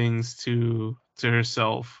mumbling things to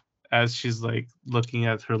herself as she's like looking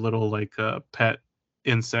at her little like pet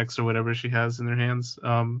insects or whatever she has in her hands.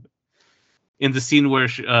 In the scene where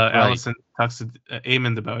Alicent talks to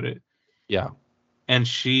Aemond about it. Yeah. And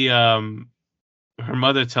she her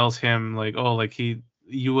mother tells him like, oh, like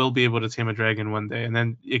you will be able to tame a dragon one day, and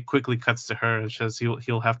then it quickly cuts to her and says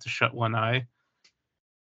he'll have to shut one eye.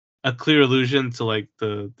 A clear allusion to like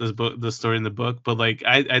the story in the book, but like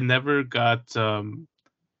I never got.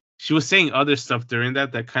 She was saying other stuff during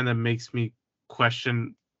that kind of makes me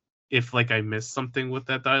question if like I missed something with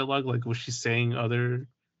that dialogue. Like was she saying other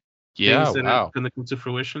things that are going to come to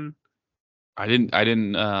fruition? I didn't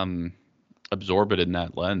absorb it in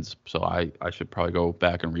that lens. So I should probably go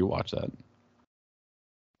back and rewatch that.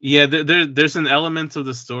 Yeah, there's an element of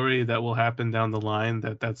the story that will happen down the line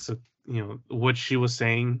that's a, what she was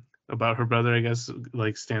saying about her brother, I guess,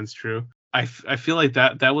 like stands true. I feel like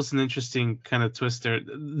that was an interesting kind of twist there.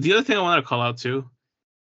 The other thing I want to call out too,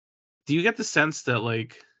 do you get the sense that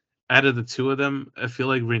like out of the two of them, I feel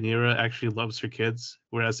like Rhaenyra actually loves her kids,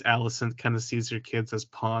 whereas Alicent kind of sees her kids as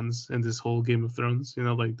pawns in this whole Game of Thrones.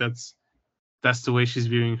 Like that's the way she's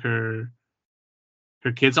viewing her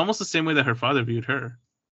kids, almost the same way that her father viewed her.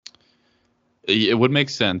 It would make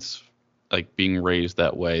sense, like being raised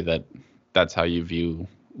that way, that's how you view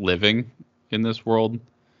living in this world.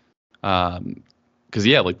 Because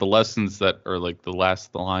yeah, like the lessons that, or like the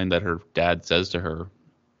last line that her dad says to her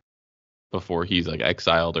before he's like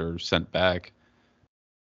exiled or sent back,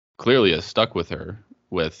 clearly has stuck with her.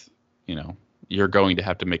 With, you're going to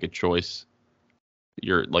have to make a choice.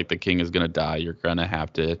 You're like, the king is going to die. You're going to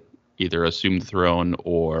have to either assume the throne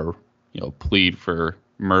or plead for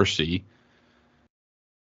mercy.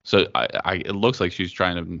 So it looks like she's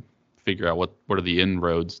trying to figure out what are the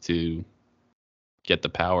inroads to get the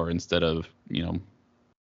power, instead of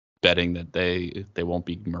betting that they won't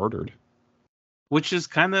be murdered. Which is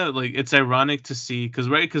kind of like, it's ironic to see,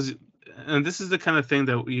 because and this is the kind of thing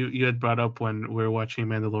that you had brought up when we were watching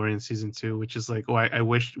Mandalorian season 2, which is like, I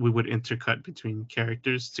wish we would intercut between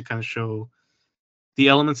characters to kind of show the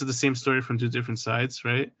elements of the same story from two different sides,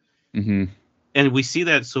 right? Mm-hmm. And we see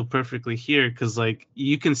that so perfectly here, because like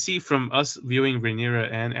you can see from us viewing Rhaenyra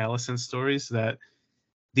and Alicent's stories that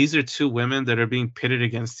these are two women that are being pitted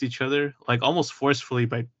against each other, like almost forcefully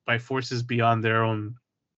by forces beyond their own,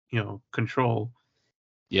 control.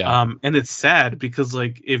 Yeah. And it's sad because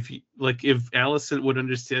if Alicent would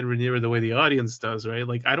understand Rhaenyra the way the audience does, right?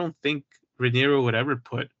 Like I don't think Rhaenyra would ever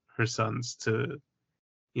put her sons to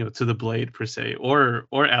the blade per se, or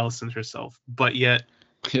Alicent herself, but yet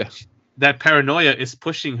Yeah. that paranoia is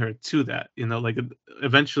pushing her to that. Like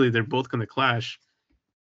eventually they're both going to clash.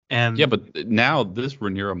 And yeah, but now this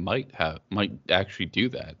Rhaenyra might actually do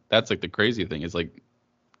that. That's like the crazy thing, is like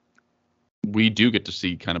we do get to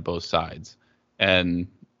see kind of both sides, and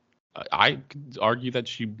I could argue that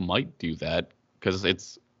she might do that,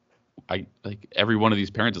 because like every one of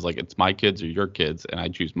these parents is like, it's my kids or your kids, and I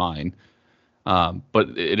choose mine.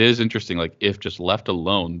 But it is interesting, like if just left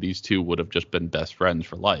alone, these two would have just been best friends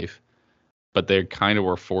for life, but they kind of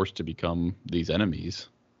were forced to become these enemies.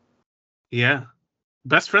 Yeah,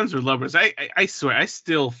 best friends or lovers. I swear, I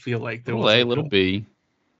still feel like there was a little B.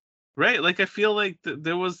 Right, like I feel like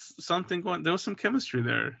there was something going. There was some chemistry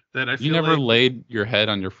there that I feel. You never laid your head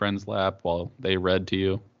on your friend's lap while they read to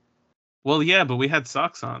you. Well, yeah, but we had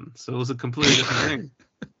socks on, so it was a completely different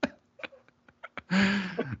thing.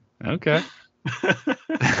 Okay.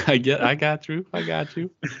 I got you.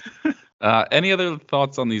 Any other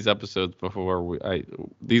thoughts on these episodes before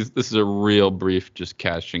this is a real brief, just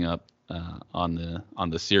catching up on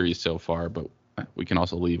the series so far, but we can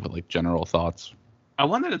also leave with like general thoughts. I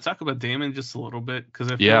wanted to talk about Daemon just a little bit,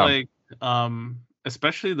 because I feel like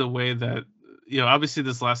especially the way that obviously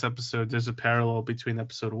this last episode, there's a parallel between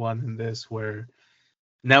episode 1 and this, where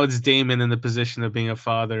now it's Daemon in the position of being a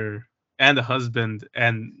father and a husband,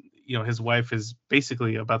 and his wife is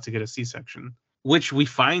basically about to get a C-section, which we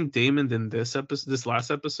find Daemon in this last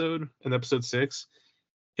episode, in episode 6,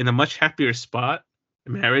 in a much happier spot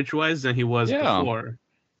marriage-wise than he was before.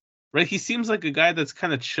 Right? He seems like a guy that's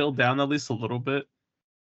kind of chilled down at least a little bit.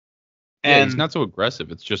 And he's not so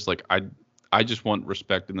aggressive. It's just like, I just want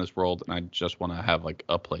respect in this world, and I just want to have like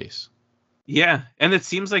a place. Yeah, and it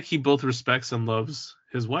seems like he both respects and loves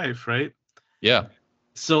his wife, right? Yeah.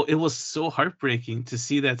 So it was so heartbreaking to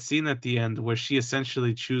see that scene at the end where she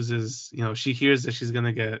essentially chooses, she hears that she's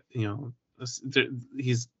gonna get,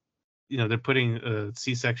 they're putting a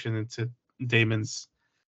C-section into Daemon's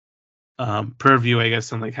purview, I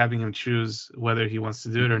guess, and like having him choose whether he wants to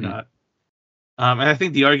do it or not. And I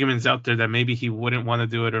think the argument is out there that maybe he wouldn't want to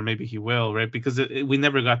do it, or maybe he will, right? Because we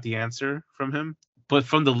never got the answer from him. But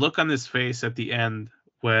from the look on his face at the end,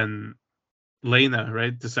 when Laena,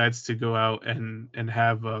 right, decides to go out and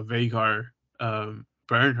have Vhagar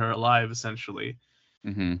burn her alive, essentially,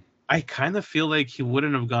 I kind of feel like he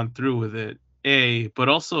wouldn't have gone through with it. But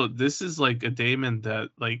also this is like a Daemon that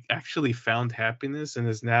like actually found happiness and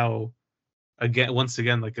is now once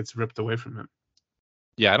again like it's ripped away from him.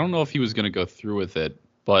 Yeah, I don't know if he was going to go through with it,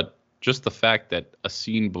 but just the fact that a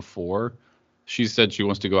scene before, she said she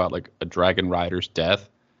wants to go out like a dragon rider's death,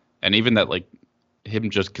 and even that, like, him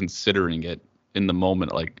just considering it in the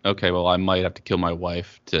moment, like, okay, well, I might have to kill my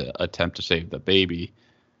wife to attempt to save the baby.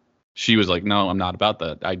 she was like, no, I'm not about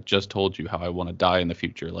that. I just told you how I want to die in the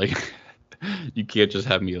future. Like, you can't just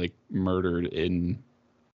have me like murdered in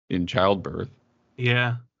childbirth.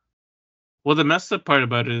 Yeah. Well, the messed up part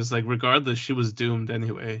about it is like, regardless, she was doomed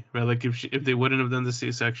anyway, right? Like, if they wouldn't have done the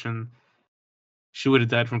C-section, she would have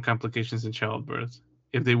died from complications in childbirth.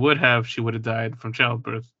 If they would have, she would have died from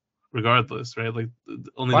childbirth, regardless, right? Like,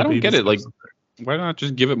 only Well, I the don't baby get it. Like, steps. why not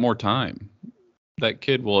just give it more time? That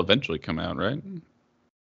kid will eventually come out, right?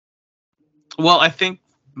 Well, I think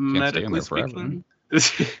Can't stay in medically there forever.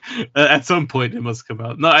 speaking, at some point it must come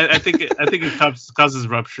out. No, I think it causes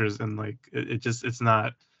ruptures, and like it's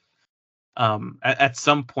not. At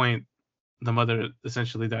some point, the mother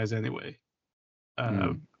essentially dies anyway.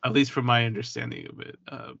 At least from my understanding of it.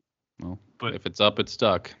 Well, but if it's up, it's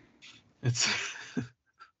stuck. It's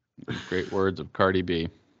Great words of Cardi B.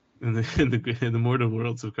 in the mortal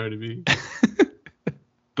worlds of Cardi B.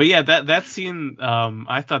 But yeah, that scene,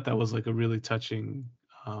 I thought that was like a really touching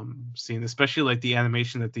scene, especially like the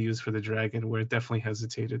animation that they used for the dragon, where it definitely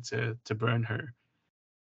hesitated to burn her.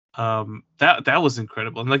 That was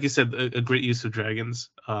incredible, and like you said, a great use of dragons.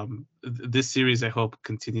 This series, I hope,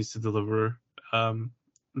 continues to deliver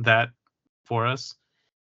that for us.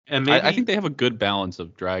 And maybe I think they have a good balance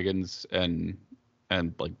of dragons and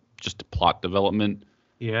like just plot development.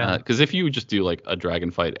 Yeah. Because if you just do like a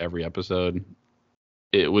dragon fight every episode,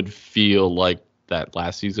 it would feel like that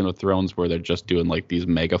last season of Thrones where they're just doing like these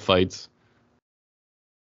mega fights.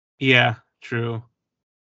 Yeah, true.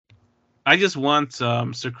 I just want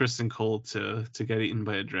Sir Criston Cole to get eaten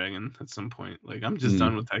by a dragon at some point. Like, I'm just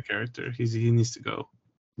done with that character. He needs to go.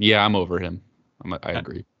 Yeah, I'm over him. I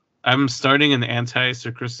agree. I'm starting an anti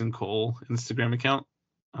Sir Criston Cole Instagram account.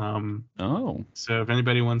 So if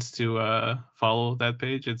anybody wants to follow that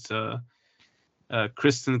page, it's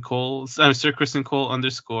Criston Cole. Sir Criston Cole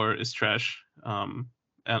 _ is trash on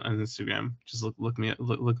Instagram. Just look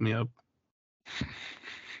me up.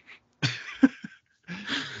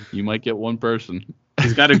 You might get one person.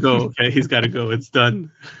 He's got to go. Okay, he's got to go. It's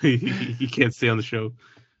done. He can't stay on the show.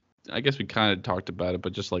 I guess we kind of talked about it,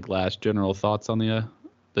 but just like last general thoughts on the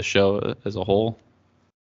show as a whole,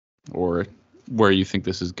 or where you think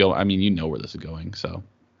this is going. I mean, you know where this is going, so.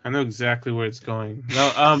 I know exactly where it's going.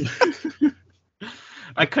 No,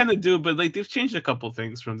 I kind of do, but like they've changed a couple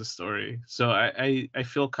things from the story, so I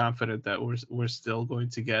feel confident that we're still going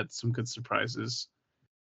to get some good surprises.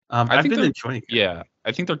 I've been enjoying it. Yeah,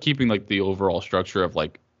 I think they're keeping like the overall structure of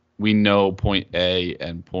like we know point A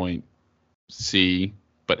and point C,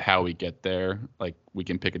 but how we get there, like we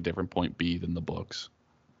can pick a different point B than the books.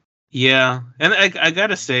 Yeah, and I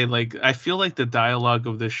gotta say, like, I feel like the dialogue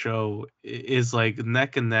of this show is like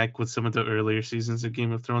neck and neck with some of the earlier seasons of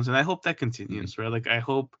Game of Thrones, and I hope that continues, right? Like, I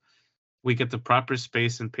hope we get the proper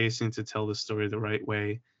space and pacing to tell the story the right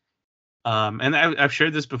way. And I've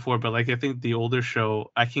shared this before, but like I think the older show,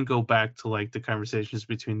 I can go back to like the conversations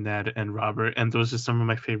between Ned and Robert, and those are some of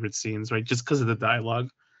my favorite scenes, right? Just because of the dialogue.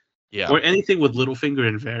 Yeah. Or anything with Littlefinger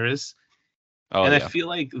and Varys. Oh, and yeah. I feel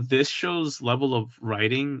like this show's level of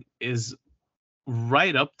writing is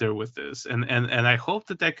right up there with this, and I hope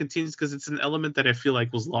that continues, because it's an element that I feel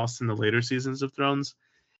like was lost in the later seasons of Thrones.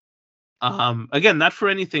 Again, not for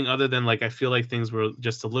anything other than like I feel like things were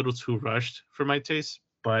just a little too rushed for my taste,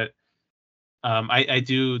 but I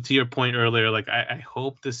do, to your point earlier, like I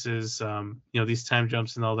hope this is these time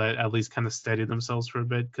jumps and all that at least kind of steady themselves for a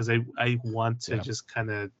bit, because I want to just kind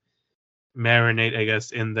of marinate, I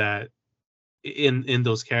guess, in that in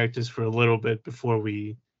those characters for a little bit before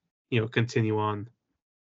we continue on.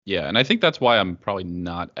 Yeah, and I think that's why I'm probably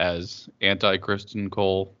not as anti Criston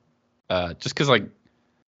Cole, just because like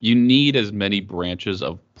you need as many branches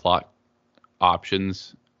of plot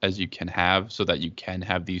options as you can have so that you can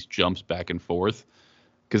have these jumps back and forth,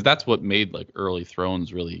 because that's what made like early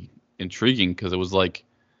Thrones really intriguing, because it was like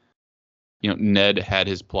Ned had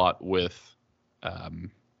his plot with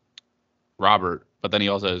Robert, but then he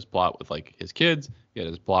also had his plot with like his kids, he had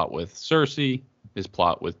his plot with Cersei, his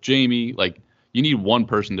plot with Jaime. Like you need one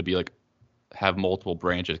person to be like have multiple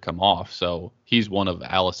branches come off, so he's one of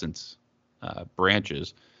Alicent's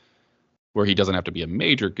branches where he doesn't have to be a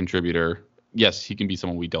major contributor. Yes, he can be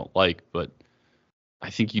someone we don't like, but I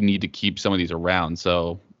think you need to keep some of these around.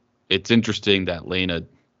 So it's interesting that Laena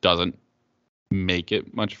doesn't make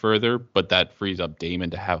it much further, but that frees up Daemon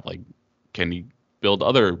to have like, can he build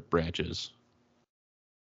other branches?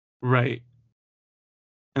 Right.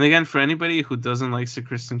 And again, for anybody who doesn't like Sir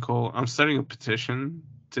Criston Cole, I'm starting a petition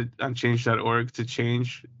on change.org to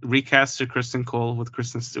recast Sir Criston Cole with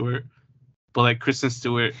Kristen Stewart. But like Kristen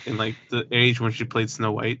Stewart in like the age when she played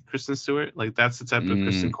Snow White, Kristen Stewart, like that's the type of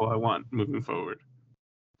Kristen Cole I want moving forward.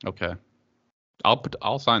 Okay.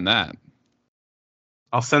 I'll sign that.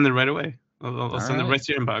 I'll send it right away. I'll All send it right. right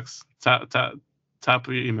to your inbox. Top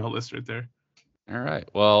of your email list right there. All right.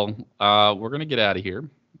 Well, we're gonna get out of here.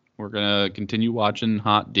 We're gonna continue watching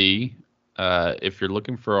Hot D. If you're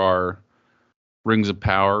looking for our Rings of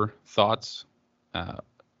Power thoughts,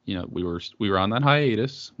 we were on that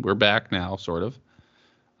hiatus. We're back now, sort of.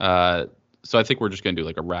 So I think we're just gonna do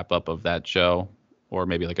like a wrap up of that show, or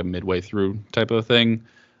maybe like a midway through type of thing.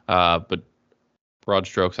 But broad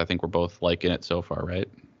strokes, I think we're both liking it so far, right?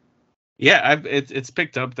 Yeah, it's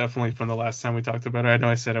picked up definitely from the last time we talked about it. I know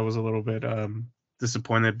I said I was a little bit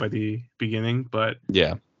disappointed by the beginning, but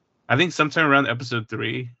Yeah. I think sometime around episode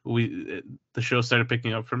 3, the show started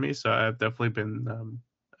picking up for me. So I've definitely been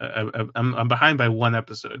I'm behind by one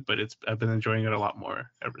episode, but I've been enjoying it a lot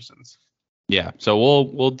more ever since. Yeah. So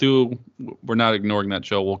we're not ignoring that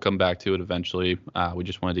show. We'll come back to it eventually. We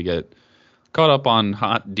just wanted to get caught up on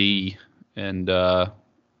Hot D, and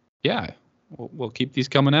yeah, we'll keep these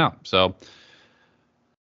coming out. So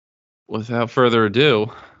without further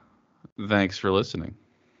ado, thanks for listening.